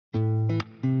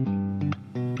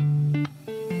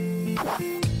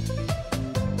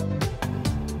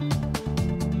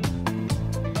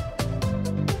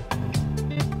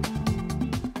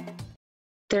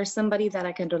there's somebody that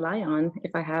I can rely on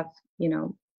if I have,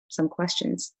 some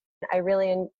questions. I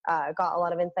really got a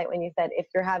lot of insight when you said, if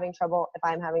I'm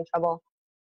having trouble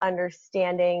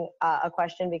understanding a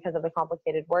question because of the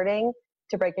complicated wording,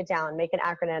 to break it down, make an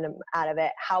acronym out of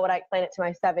it. How would I explain it to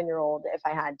my 7-year-old if I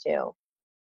had to?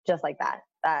 Just like that.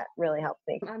 That really helped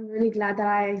me. I'm really glad that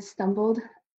I stumbled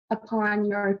upon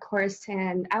your course,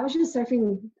 and I was just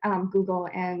surfing Google,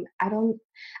 and I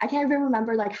can't even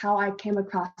remember like how I came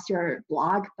across your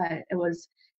blog, but it was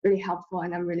really helpful,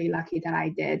 and I'm really lucky that I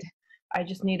did. I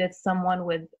just needed someone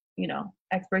with,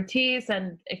 expertise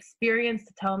and experience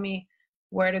to tell me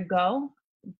where to go,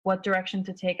 what direction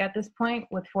to take at this point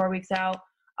with 4 weeks out.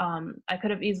 I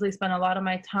could have easily spent a lot of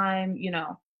my time,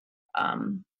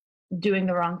 doing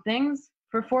the wrong things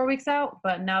for 4 weeks out.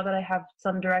 But now that I have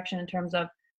some direction in terms of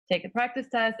take a practice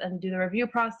test and do the review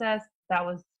process, that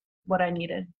was what I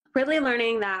needed. Really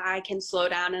learning that I can slow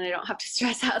down and I don't have to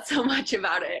stress out so much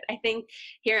about it. I think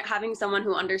here, having someone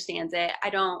who understands it, I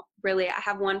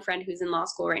have one friend who's in law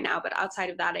school right now, but outside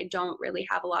of that, I don't really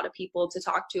have a lot of people to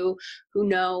talk to who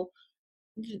know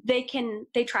they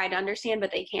try to understand,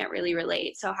 but they can't really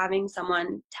relate. So having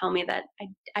someone tell me that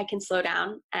I can slow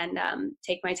down and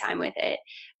take my time with it,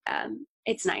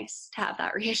 it's nice to have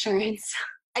that reassurance.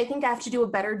 I think I have to do a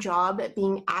better job at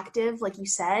being active, like you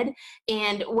said,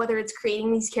 and whether it's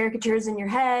creating these caricatures in your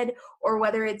head or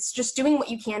whether it's just doing what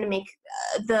you can to make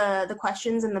the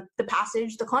questions and the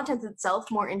passage, the content itself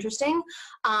more interesting.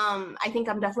 I think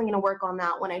I'm definitely going to work on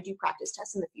that when I do practice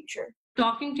tests in the future.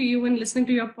 Talking to you and listening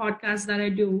to your podcast that I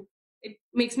do, it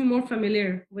makes me more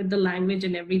familiar with the language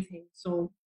and everything.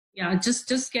 So yeah, just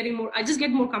I just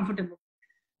get more comfortable.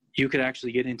 You could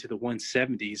actually get into the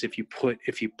 170s if you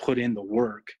put in the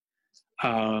work.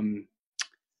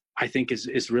 I think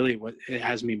is really what it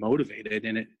has me motivated,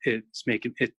 and it's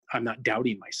making it. I'm not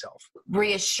doubting myself.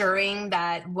 Reassuring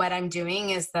that what I'm doing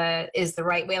is the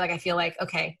right way. Like I feel like,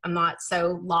 okay, I'm not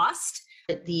so lost.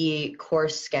 The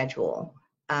course schedule,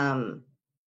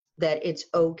 that it's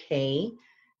okay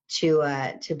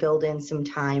to build in some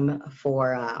time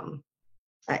for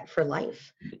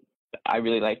life. I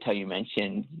really liked how you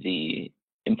mentioned the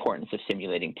importance of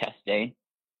simulating test day,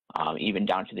 even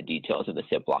down to the details of the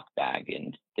Ziploc bag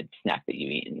and the snack that you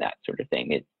eat and that sort of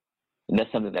thing.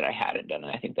 That's something that I hadn't done,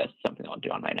 and I think that's something I'll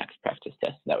do on my next practice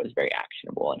test. That was very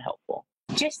actionable and helpful.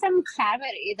 Just some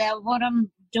clarity that what I'm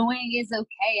doing is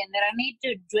okay and that I need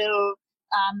to drill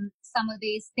some of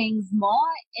these things more.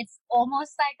 It's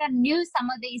almost like I knew some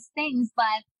of these things,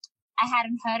 but I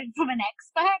hadn't heard it from an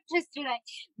expert, just to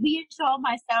reassure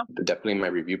myself. Definitely in my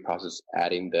review process,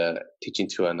 adding the teaching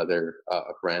to another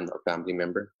a friend or family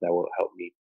member, that will help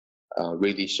me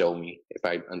really show me if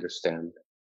I understand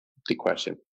the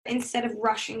question. Instead of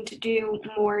rushing to do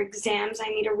more exams, I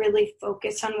need to really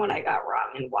focus on what I got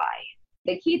wrong and why.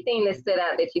 The key thing that stood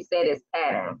out that you said is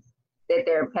patterns, that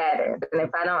there are patterns. And if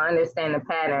I don't understand the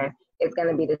pattern, it's going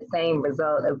to be the same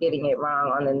result of getting it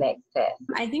wrong on the next test.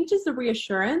 I think just the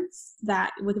reassurance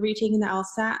that with retaking the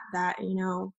LSAT that,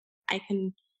 I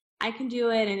can do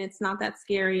it and it's not that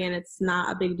scary and it's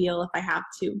not a big deal if I have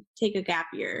to take a gap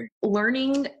year.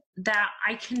 Learning that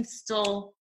I can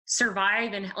still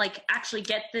survive and actually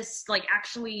get this,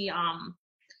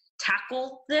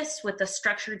 tackle this with a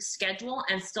structured schedule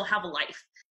and still have a life.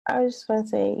 I was just going to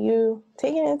say, you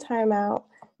taking the time out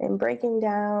and breaking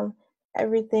down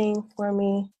everything for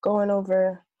me, going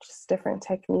over just different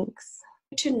techniques.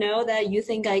 To know that you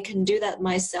think I can do that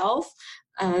myself,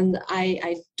 and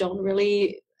I don't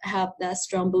really have that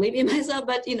strong belief in myself,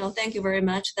 but thank you very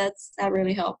much. That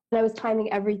really helped. I was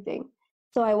timing everything,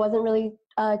 so I wasn't really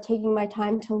taking my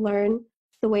time to learn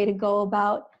the way to go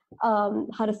about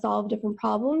how to solve different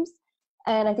problems,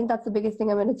 and I think that's the biggest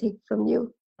thing I'm going to take from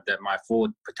you. That my full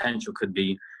potential could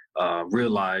be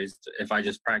realized if I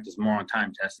just practice more on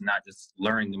time tests and not just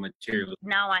learning the material.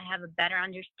 Now I have a better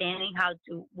understanding how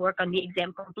to work on the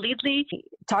exam completely.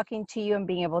 Talking to you and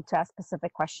being able to ask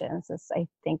specific questions is, I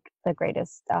think, the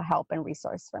greatest help and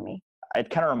resource for me. It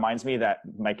kind of reminds me that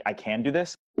I can do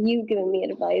this. You've given me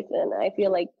advice, and I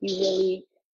feel like you really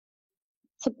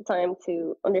took the time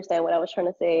to understand what I was trying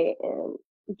to say and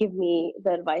give me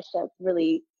the advice that's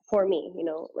really for me,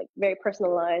 very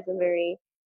personalized and very,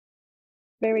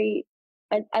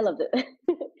 I loved it.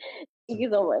 Thank you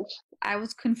so much. I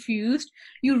was confused.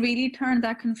 You really turned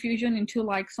that confusion into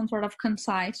some sort of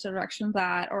concise direction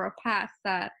or a path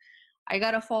that I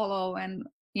gotta follow. And,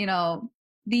 you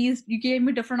gave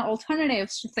me different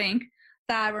alternatives to think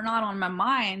that were not on my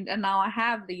mind. And now I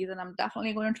have these and I'm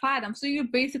definitely going to try them. So you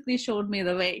basically showed me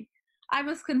the way. I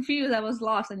was confused, I was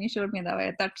lost, and you showed me the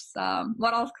way. That's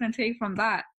what else can I take from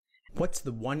that? What's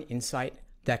the one insight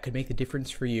that could make the difference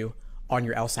for you on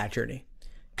your LSAT journey?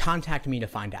 Contact me to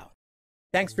find out.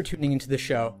 Thanks for tuning into the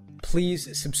show.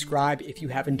 Please subscribe if you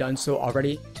haven't done so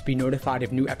already to be notified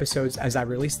of new episodes as I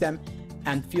release them.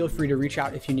 And feel free to reach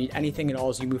out if you need anything at all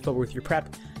as you move forward with your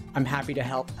prep. I'm happy to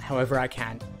help however I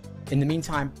can. In the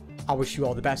meantime, I wish you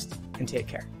all the best and take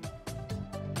care.